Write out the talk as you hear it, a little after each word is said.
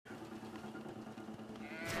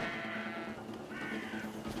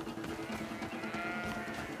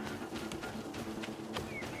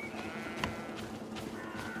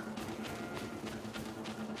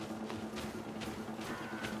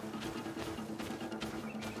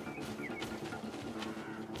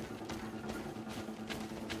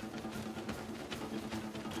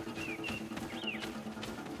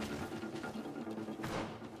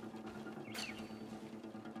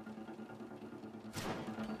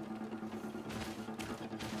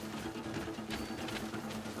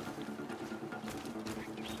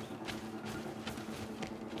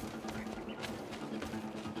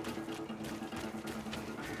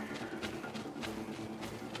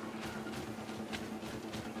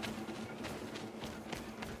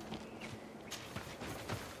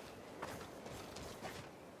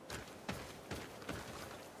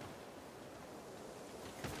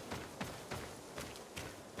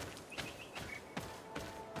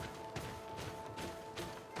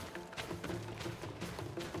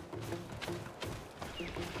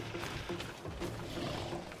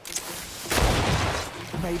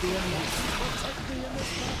May the enlightened protect me in this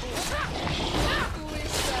battle.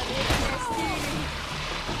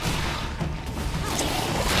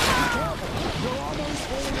 You're almost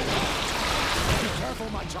falling apart. Be careful,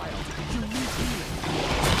 my child. You need healing.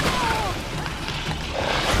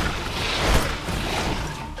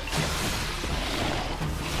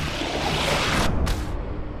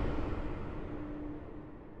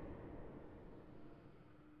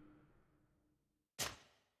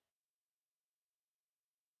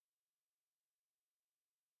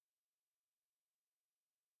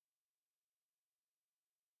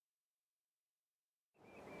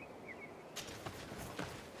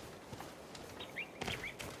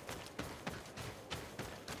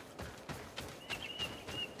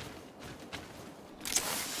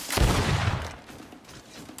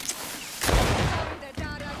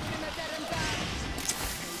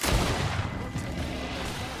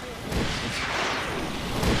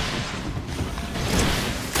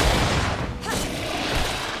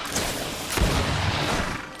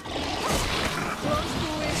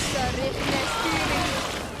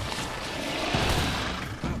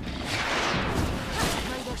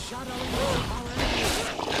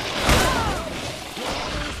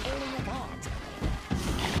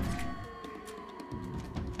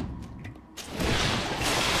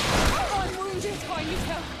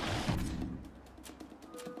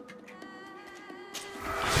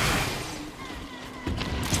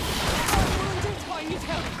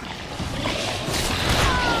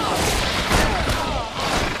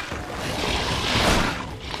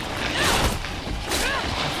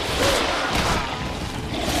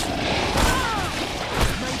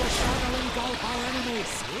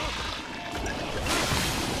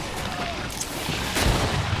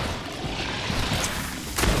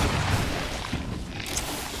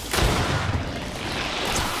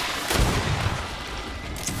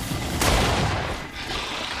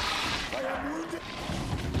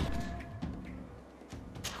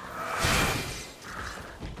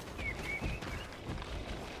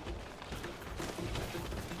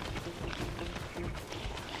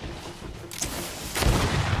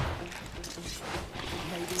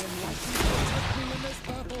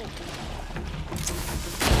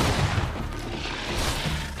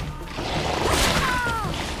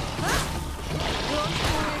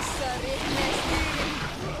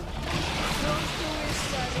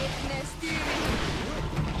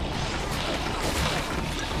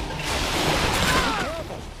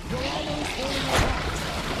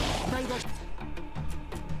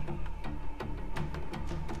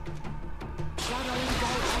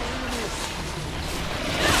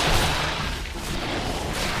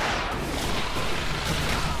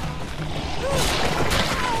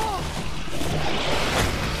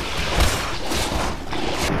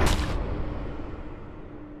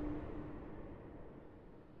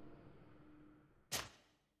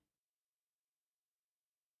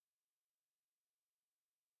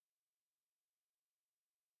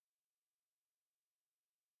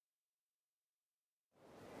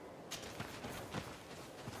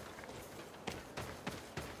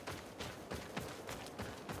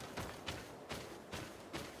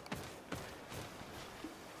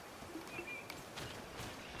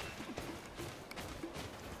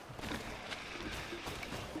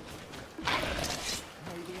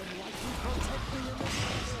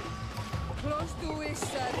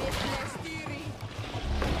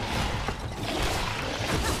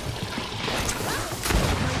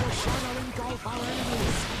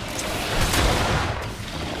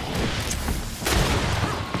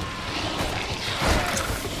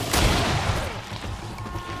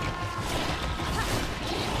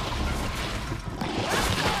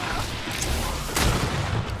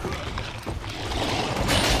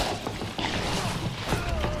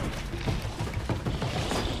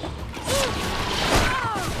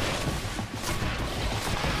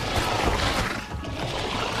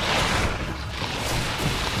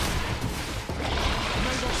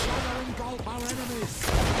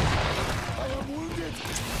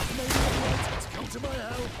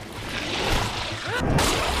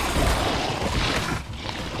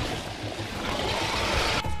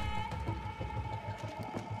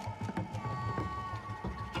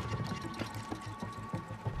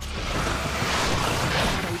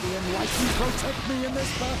 Protect me in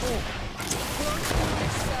this battle!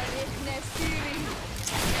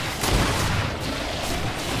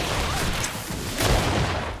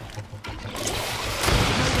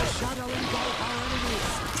 May the shadow engulf our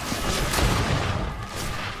enemies!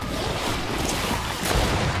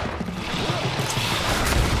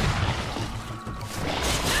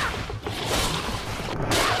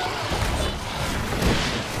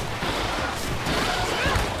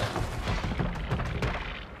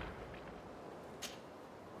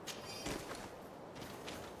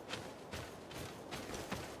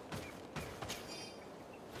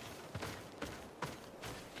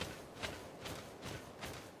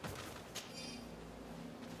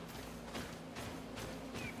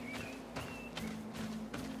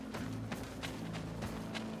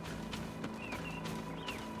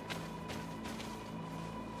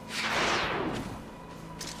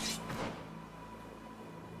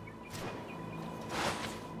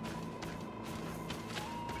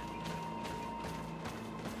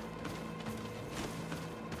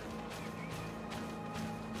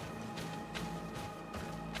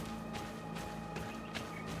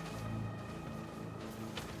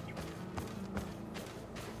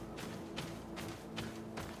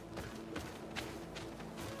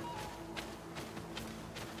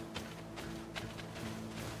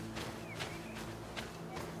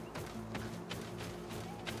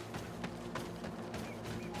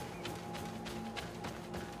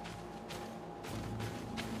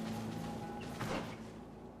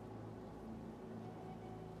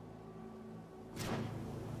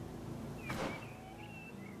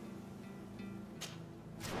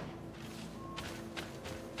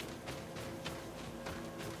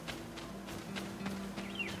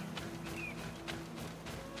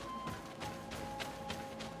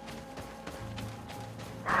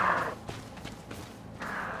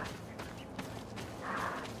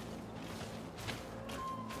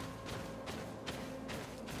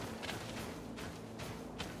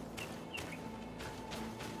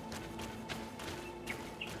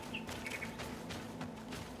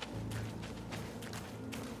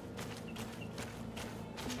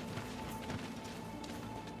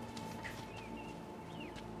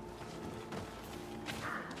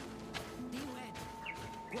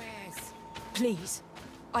 Please.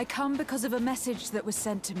 I come because of a message that was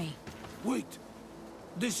sent to me. Wait.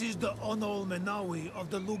 This is the Onol Menawi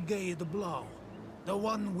of the Lugaid Blau. The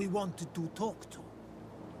one we wanted to talk to.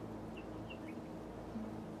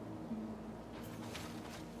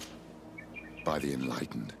 By the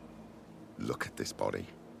Enlightened. Look at this body.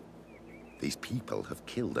 These people have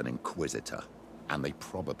killed an Inquisitor, and they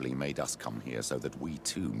probably made us come here so that we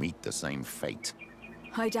too meet the same fate.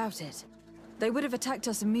 I doubt it. They would have attacked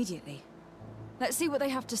us immediately. Let's see what they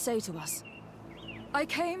have to say to us. I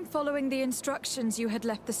came following the instructions you had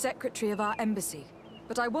left the secretary of our embassy,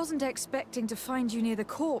 but I wasn't expecting to find you near the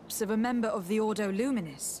corpse of a member of the Ordo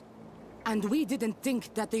Luminis. And we didn't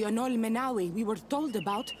think that the Onol Menawi we were told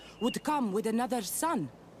about would come with another son.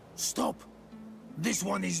 Stop! This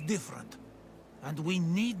one is different. And we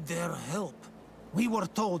need their help. We were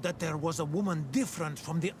told that there was a woman different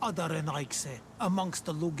from the other Entdecke amongst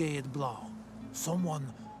the Lugaid Blau.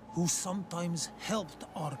 Someone who sometimes helped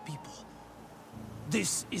our people.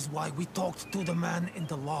 This is why we talked to the man in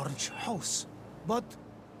the large house. But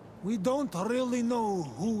we don't really know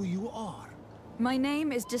who you are. My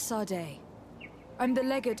name is Desade. I'm the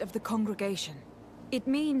legate of the congregation. It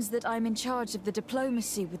means that I'm in charge of the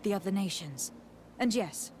diplomacy with the other nations. And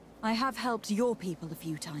yes, I have helped your people a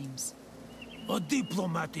few times. A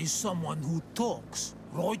diplomat is someone who talks,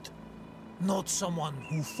 right? Not someone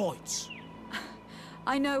who fights.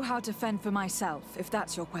 I know how to fend for myself, if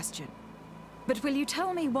that's your question. But will you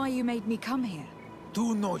tell me why you made me come here?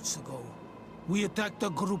 2 nights ago, we attacked a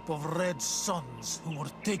group of Red Suns who were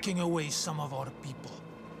taking away some of our people.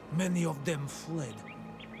 Many of them fled.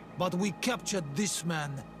 But we captured this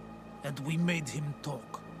man, and we made him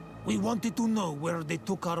talk. We wanted to know where they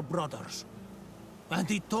took our brothers. And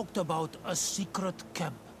he talked about a secret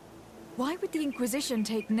camp. Why would the Inquisition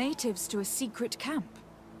take natives to a secret camp?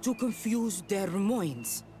 To confuse their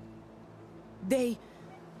minds. They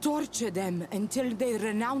torture them until they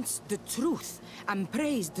renounce the truth and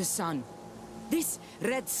praise the sun. This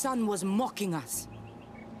Red Sun was mocking us.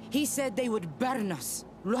 He said they would burn us,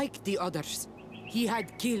 like the others. He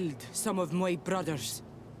had killed some of my brothers,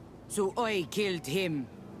 so I killed him.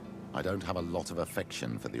 I don't have a lot of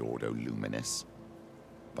affection for the Ordo Luminis.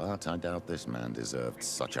 But I doubt this man deserved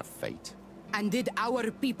such a fate. And did our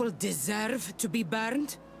people deserve to be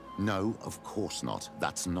burned? No, of course not.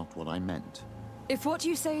 That's not what I meant. If what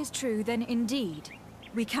you say is true, then indeed,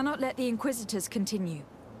 we cannot let the Inquisitors continue.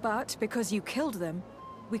 But because you killed them,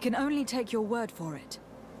 we can only take your word for it.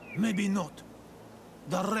 Maybe not.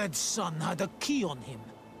 The Red Sun had a key on him,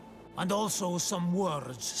 and also some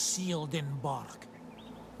words sealed in bark.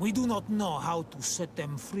 We do not know how to set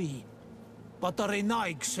them free, but the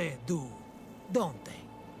Entdecke do, don't they?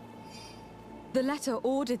 The letter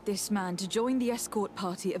ordered this man to join the escort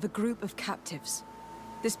party of a group of captives.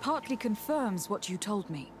 This partly confirms what you told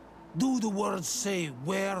me. Do the words say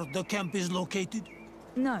where the camp is located?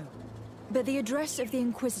 No, but the address of the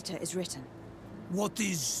Inquisitor is written. What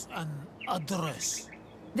is an address?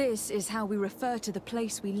 This is how we refer to the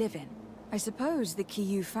place we live in. I suppose the key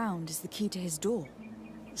you found is the key to his door.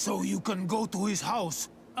 So you can go to his house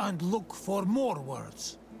and look for more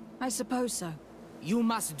words? I suppose so. You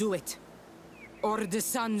must do it, or the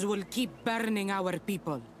suns will keep burning our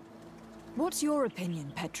people. What's your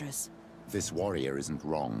opinion, Petrus? This warrior isn't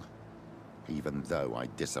wrong, even though I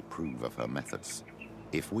disapprove of her methods.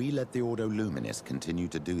 If we let the Ordo Luminis continue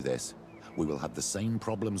to do this, we will have the same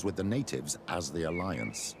problems with the natives as the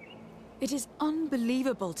Alliance. It is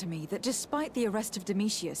unbelievable to me that despite the arrest of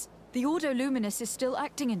Domitius, the Ordo Luminis is still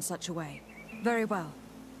acting in such a way. Very well.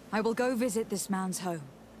 I will go visit this man's home.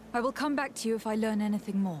 I will come back to you if I learn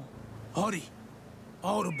anything more. Hurry.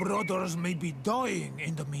 Our brothers may be dying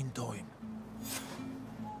in the meantime.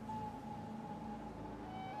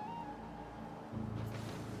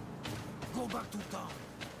 Go back to town.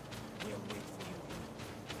 We'll wait for you.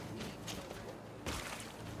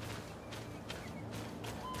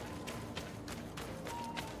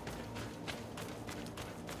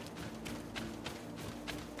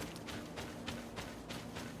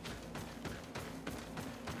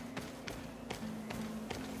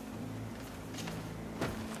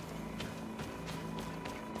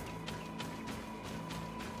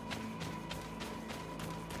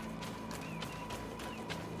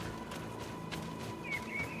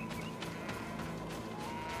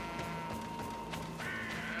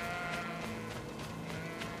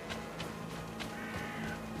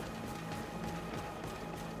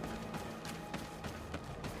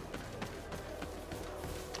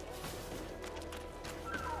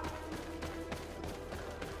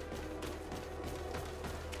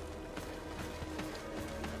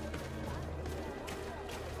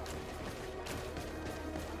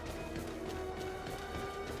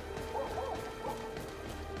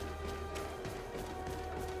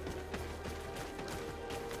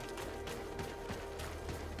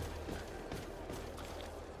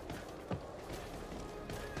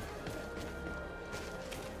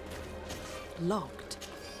 locked.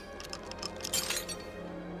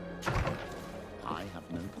 I have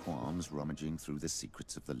no qualms rummaging through the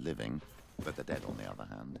secrets of the living, but the dead, on the other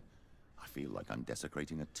hand, I feel like I'm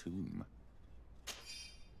desecrating a tomb.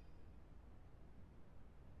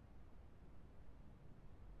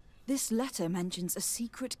 This letter mentions a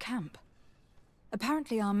secret camp.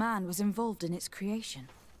 Apparently our man was involved in its creation.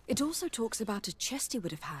 It also talks about a chest he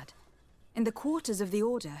would have had, in the quarters of the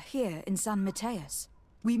Order, here in San Mateus.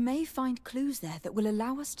 We may find clues there that will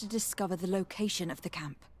allow us to discover the location of the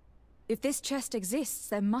camp. If this chest exists,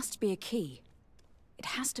 there must be a key. It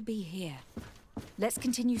has to be here. Let's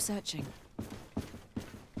continue searching.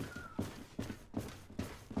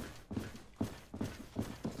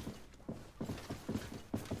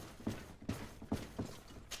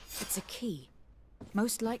 It's a key.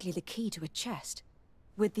 Most likely the key to a chest,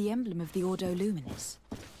 with the emblem of the Ordo Luminis.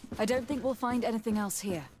 I don't think we'll find anything else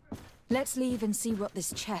here. Let's leave and see what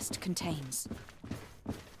this chest contains.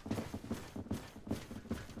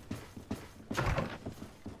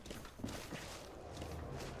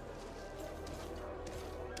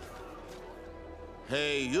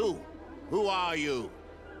 Hey, you! Who are you?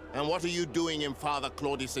 And what are you doing in Father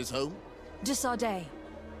Claudius's home? De Sardet.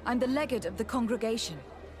 I'm the legate of the congregation.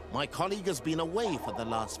 My colleague has been away for the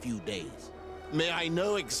last few days. May I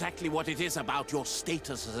know exactly what it is about your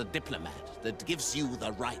status as a diplomat that gives you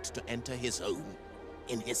the right to enter his home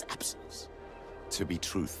in his absence? To be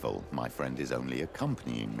truthful, my friend is only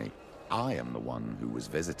accompanying me. I am the one who was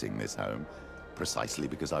visiting this home, precisely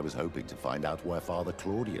because I was hoping to find out where Father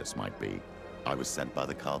Claudius might be. I was sent by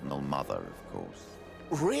the Cardinal Mother, of course.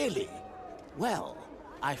 Really? Well,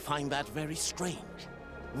 I find that very strange.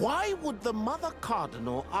 Why would the Mother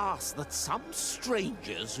Cardinal ask that some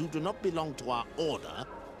strangers who do not belong to our order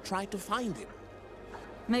try to find him?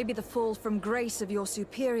 Maybe the fall from grace of your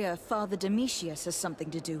superior, Father Domitius, has something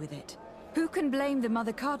to do with it. Who can blame the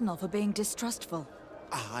Mother Cardinal for being distrustful?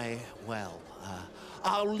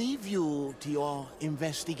 I'll leave you to your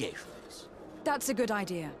investigations. That's a good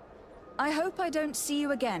idea. I hope I don't see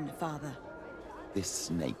you again, Father. This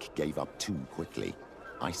snake gave up too quickly.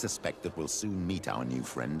 I suspect that we'll soon meet our new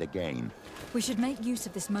friend again. We should make use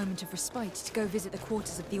of this moment of respite to go visit the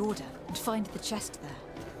quarters of the Order and find the chest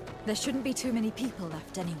there. There shouldn't be too many people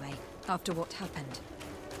left anyway, after what happened.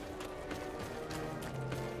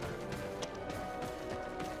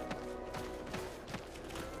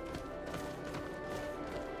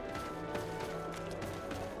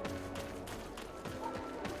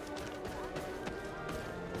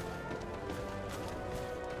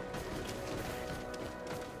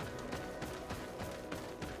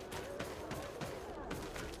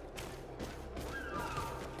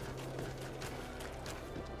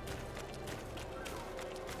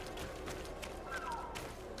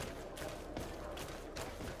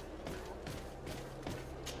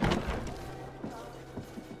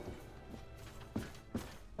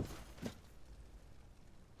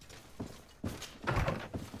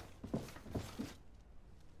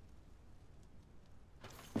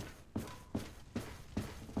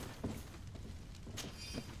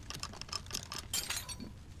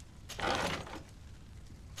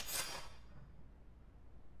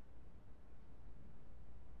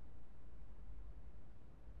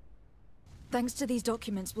 Thanks to these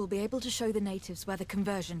documents, we'll be able to show the natives where the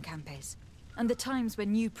conversion camp is, and the times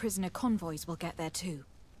when new prisoner convoys will get there too.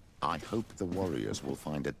 I hope the warriors will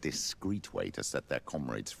find a discreet way to set their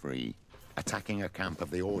comrades free. Attacking a camp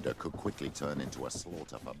of the Order could quickly turn into a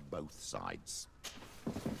slaughter for both sides.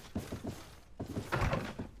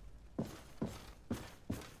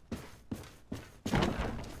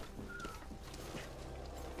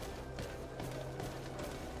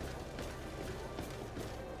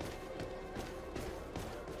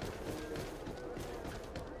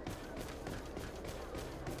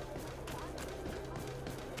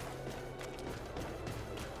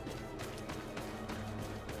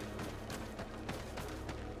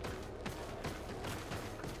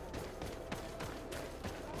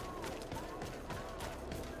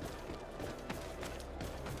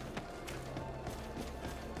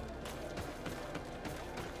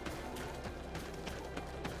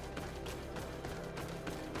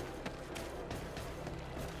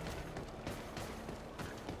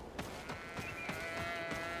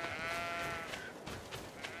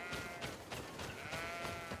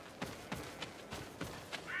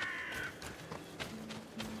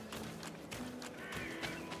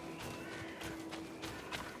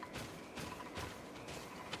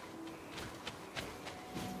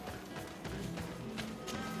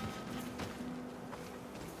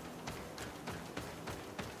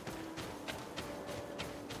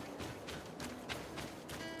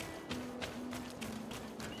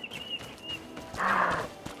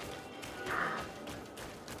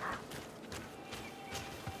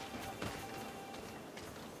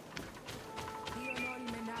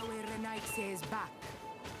 Aixe is back.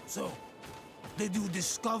 So, did you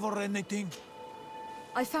discover anything?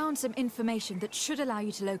 I found some information that should allow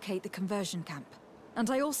you to locate the conversion camp. And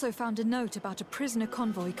I also found a note about a prisoner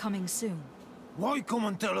convoy coming soon. Why come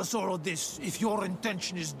and tell us all of this if your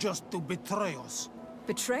intention is just to betray us?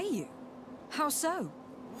 Betray you? How so?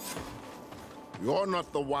 You're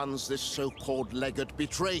not the ones this so-called legate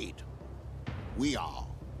betrayed. We are.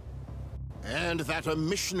 And that a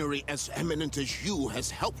missionary as eminent as you has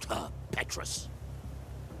helped her, Petrus.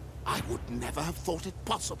 I would never have thought it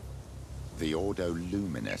possible. The Ordo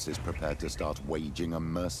Luminis is prepared to start waging a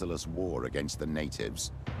merciless war against the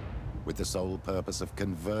natives, with the sole purpose of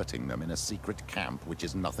converting them in a secret camp which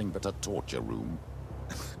is nothing but a torture room.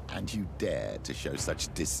 And you dare to show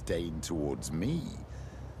such disdain towards me?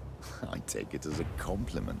 I take it as a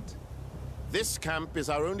compliment. This camp is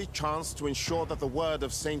our only chance to ensure that the word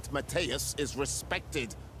of Saint Matthias is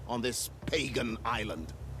respected on this pagan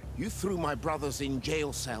island. You threw my brothers in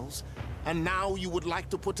jail cells, and now you would like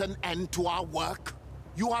to put an end to our work?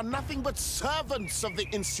 You are nothing but servants of the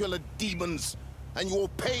insular demons, and you will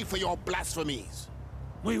pay for your blasphemies.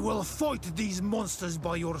 We will fight these monsters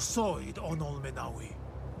by your side, Onol Menawi.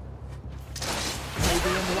 May the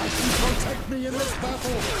enlightened protect me in this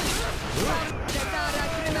battle!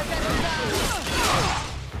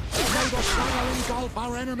 May the fire engulf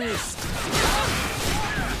our enemies!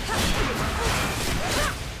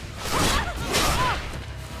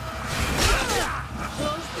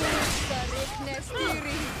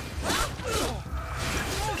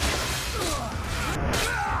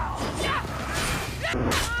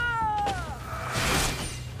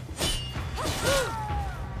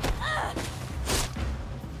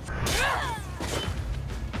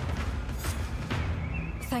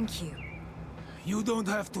 Thank you. You don't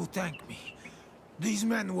have to thank me. These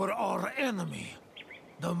men were our enemy.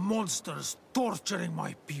 The monsters torturing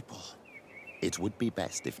my people. It would be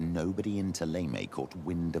best if nobody in Teleme caught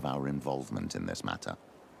wind of our involvement in this matter.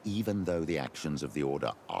 Even though the actions of the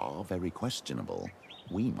Order are very questionable,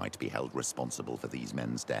 we might be held responsible for these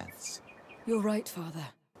men's deaths. You're right, Father.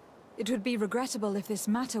 It would be regrettable if this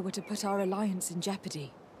matter were to put our alliance in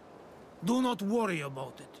jeopardy. Do not worry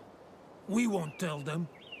about it. We won't tell them.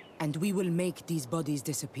 And we will make these bodies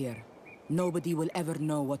disappear. Nobody will ever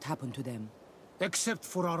know what happened to them. Except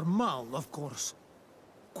for our Mal, of course.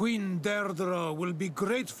 Queen Deirdre will be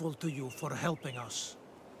grateful to you for helping us.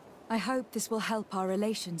 I hope this will help our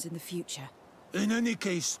relations in the future. In any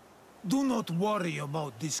case, do not worry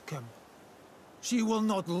about this camp. She will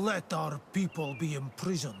not let our people be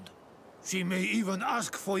imprisoned. She may even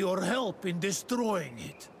ask for your help in destroying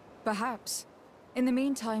it. Perhaps. In the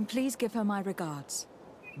meantime, please give her my regards.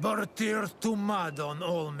 Bertir Tumad on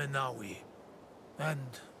all Menawi. And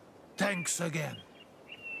thanks again.